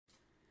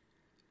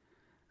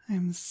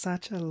I'm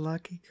such a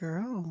lucky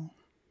girl.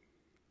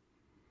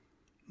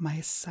 My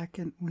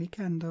second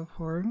weekend of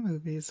horror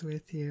movies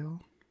with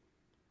you.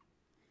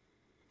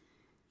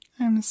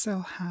 I'm so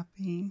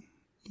happy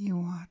you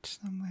watch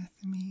them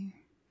with me.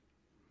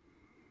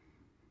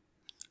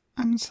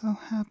 I'm so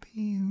happy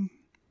you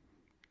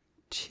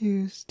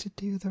choose to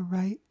do the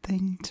right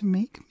thing to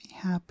make me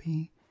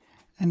happy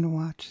and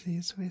watch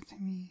these with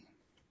me.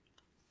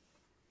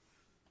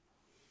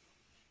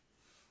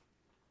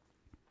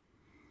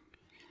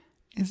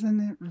 Isn't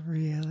it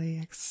really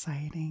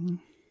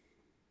exciting?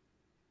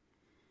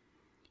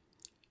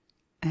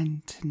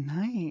 And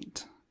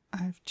tonight,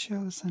 I've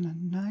chosen a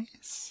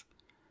nice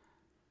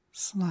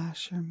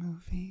slasher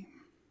movie.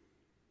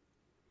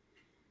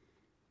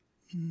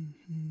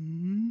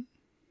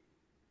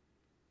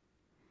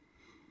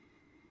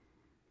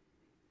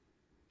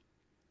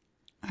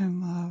 I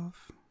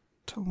love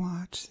to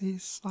watch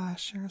these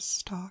slashers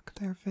stalk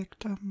their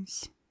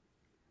victims.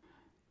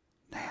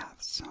 They have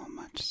so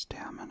much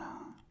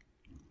stamina.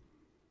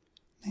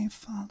 They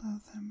follow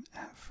them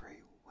everywhere.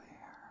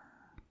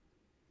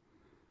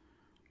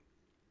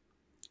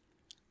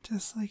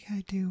 Just like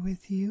I do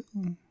with you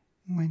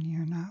when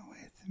you're not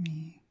with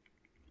me.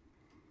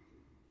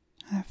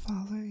 I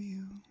follow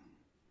you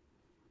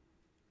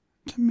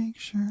to make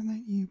sure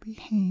that you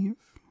behave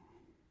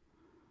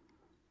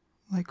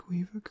like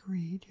we've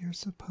agreed you're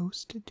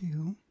supposed to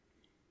do.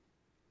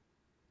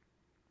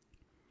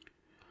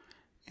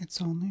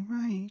 It's only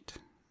right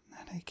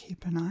that I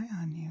keep an eye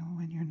on you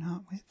when you're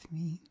not with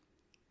me.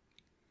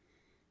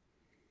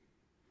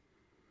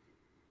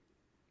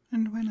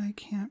 And when I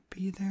can't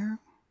be there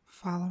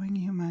following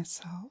you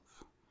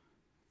myself,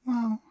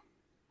 well,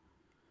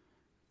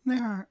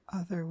 there are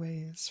other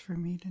ways for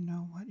me to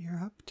know what you're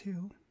up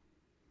to.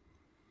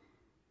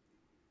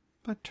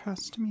 But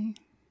trust me,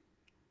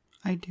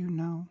 I do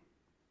know.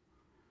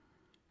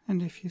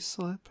 And if you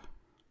slip,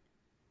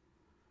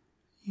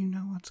 you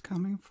know what's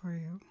coming for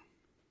you.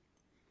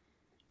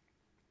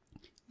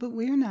 But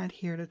we're not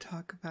here to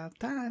talk about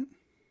that.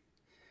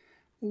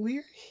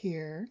 We're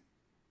here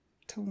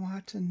to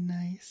watch a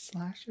nice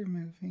slasher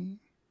movie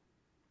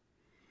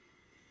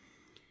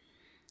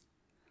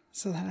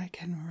so that I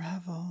can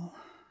revel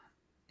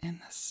in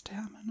the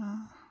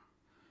stamina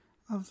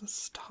of the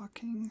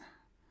stalking.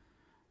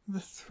 The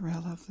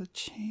thrill of the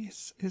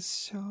chase is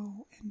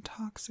so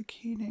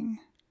intoxicating.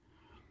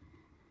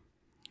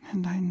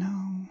 And I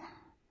know,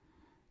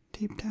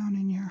 deep down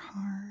in your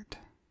heart,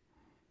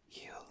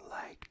 you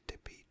like to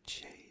be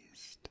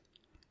chased.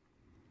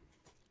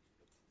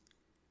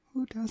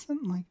 Who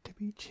doesn't like to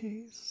be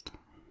chased?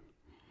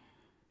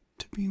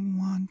 To be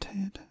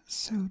wanted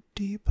so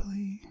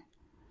deeply,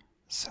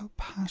 so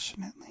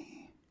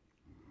passionately,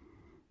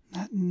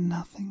 that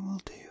nothing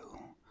will do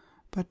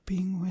but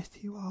being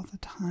with you all the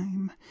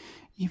time,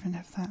 even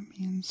if that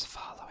means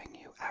following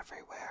you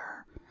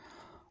everywhere,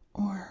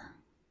 or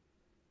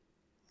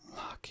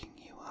locking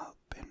you up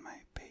in my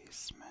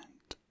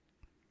basement.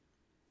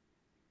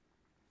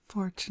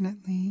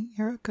 Fortunately,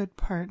 you're a good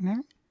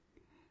partner,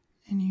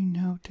 and you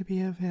know to be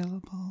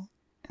available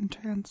and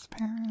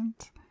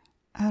transparent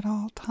at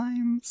all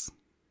times.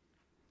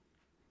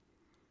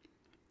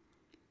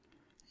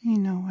 You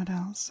know what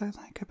else I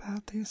like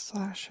about these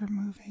slasher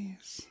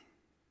movies?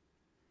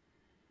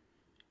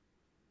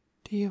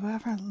 Do you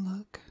ever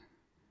look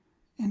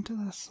into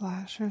the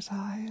slasher's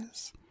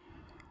eyes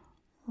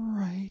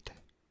right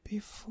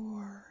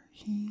before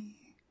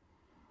he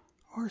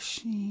or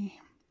she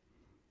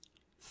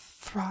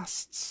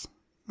thrusts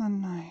the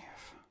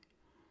knife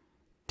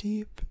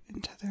deep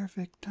into their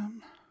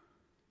victim?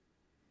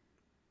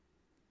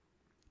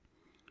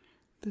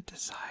 The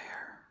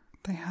desire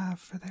they have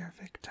for their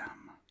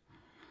victim,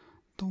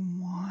 the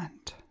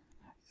want,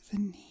 the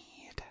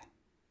need.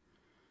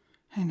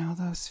 I know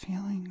those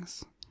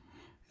feelings.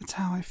 It's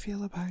how I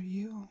feel about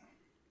you.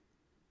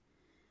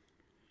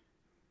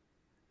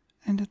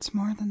 And it's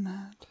more than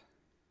that.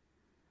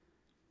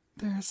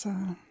 There's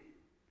a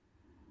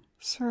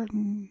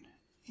certain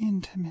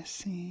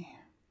intimacy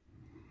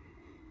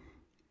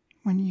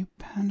when you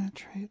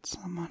penetrate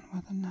someone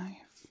with a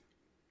knife.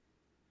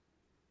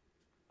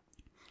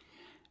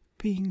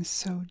 Being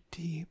so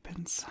deep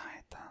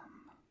inside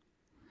them.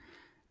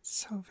 It's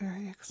so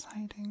very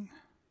exciting.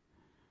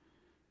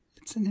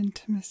 It's an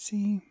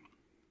intimacy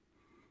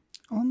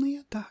only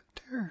a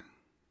doctor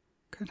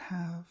could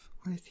have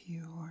with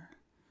you, or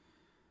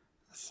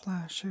a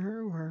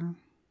slasher, or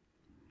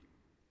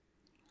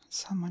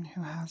someone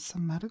who has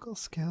some medical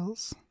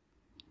skills,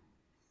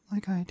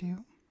 like I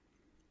do.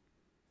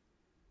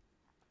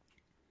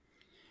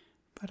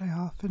 But I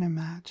often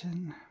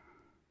imagine,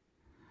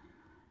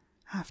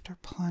 after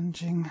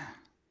plunging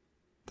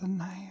the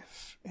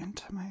knife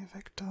into my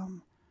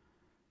victim,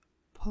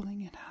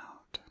 pulling it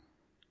out,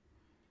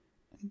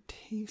 and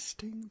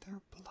tasting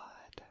their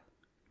blood,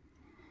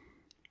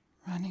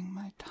 running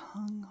my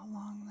tongue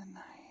along the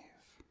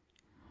knife.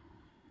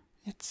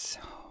 It's so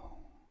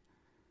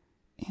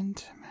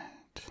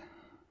intimate,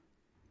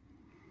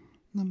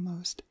 the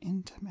most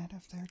intimate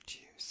of their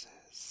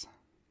juices.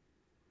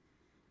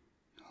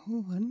 Who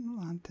wouldn't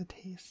want to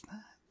taste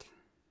that?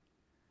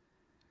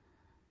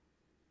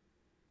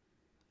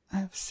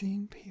 I've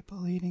seen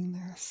people eating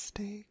their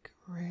steak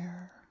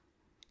rare.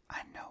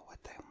 I know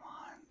what they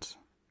want.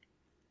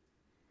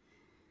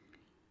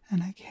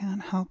 And I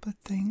can't help but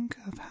think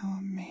of how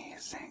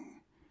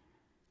amazing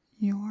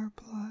your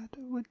blood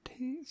would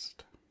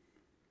taste.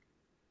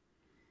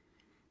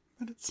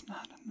 But it's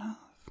not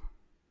enough.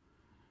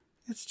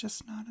 It's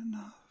just not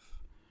enough.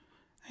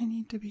 I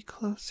need to be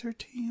closer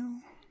to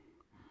you.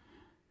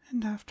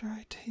 And after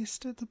I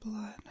tasted the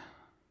blood,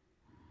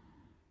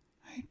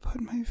 I'd put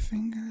my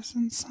fingers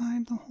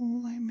inside the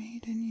hole I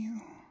made in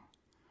you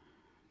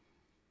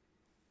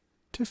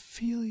to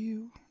feel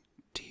you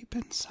deep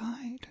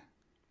inside.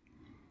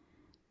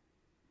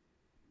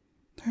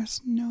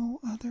 There's no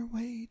other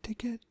way to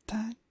get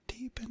that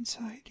deep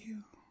inside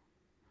you.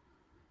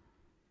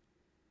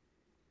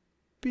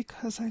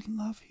 Because I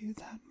love you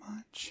that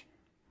much.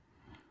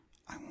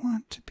 I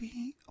want to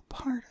be a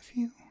part of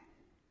you.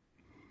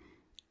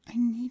 I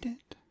need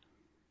it.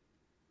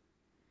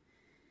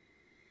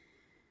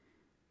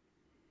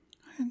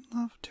 I'd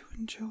love to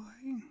enjoy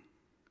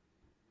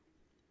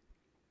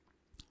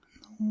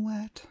the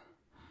wet,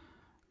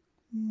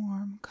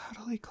 warm,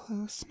 cuddly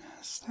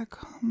closeness that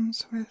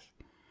comes with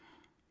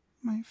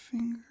my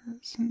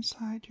fingers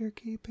inside your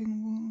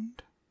gaping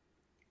wound.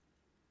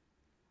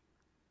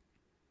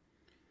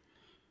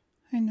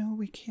 I know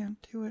we can't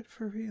do it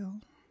for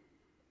real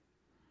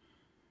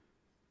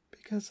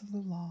because of the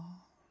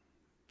law,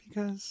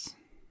 because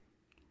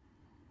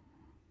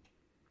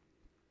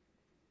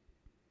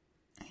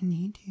I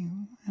need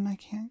you and I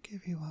can't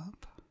give you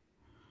up.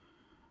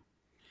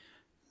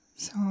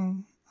 So,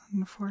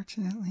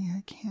 unfortunately,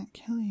 I can't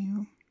kill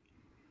you.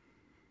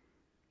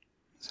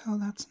 So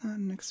that's not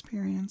an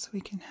experience we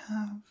can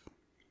have.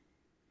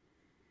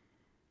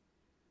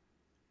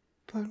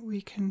 But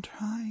we can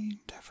try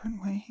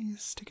different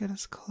ways to get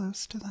as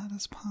close to that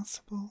as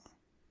possible.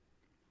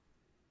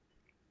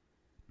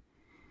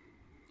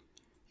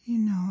 You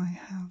know I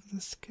have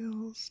the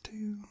skills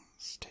to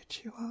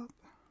stitch you up.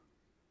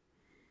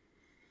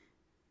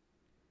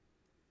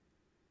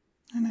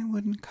 And I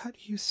wouldn't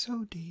cut you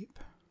so deep.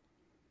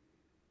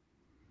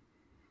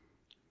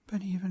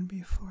 But even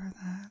before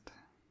that,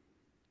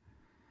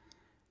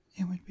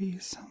 it would be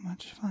so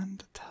much fun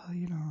to tell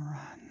you to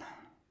run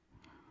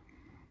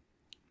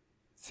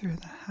through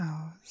the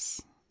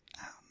house,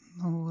 out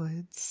in the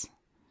woods,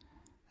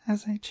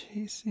 as I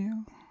chase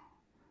you,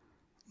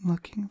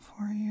 looking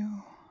for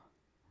you,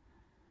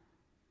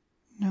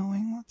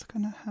 knowing what's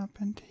going to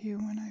happen to you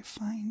when I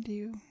find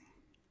you.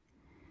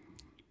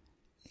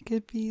 It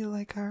could be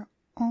like our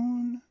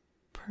own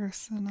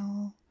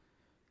personal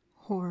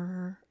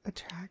horror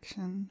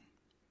attraction.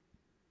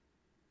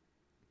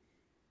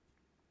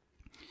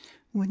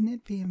 Wouldn't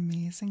it be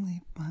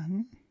amazingly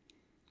fun?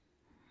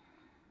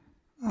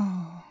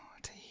 Oh,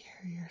 to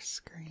hear your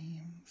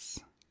screams,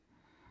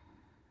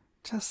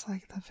 just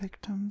like the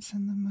victims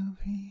in the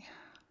movie.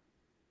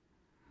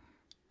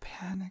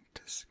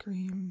 Panicked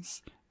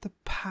screams, the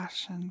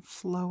passion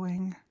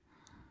flowing,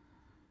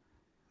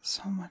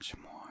 so much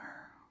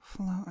more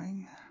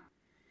flowing.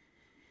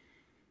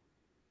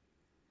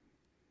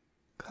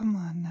 Come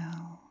on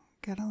now,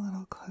 get a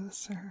little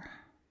closer.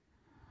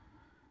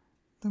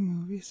 The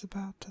movie's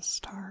about to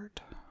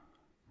start,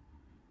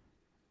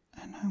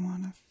 and I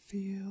want to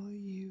feel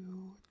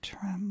you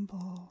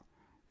tremble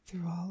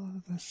through all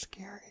of the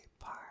scary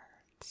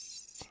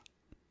parts.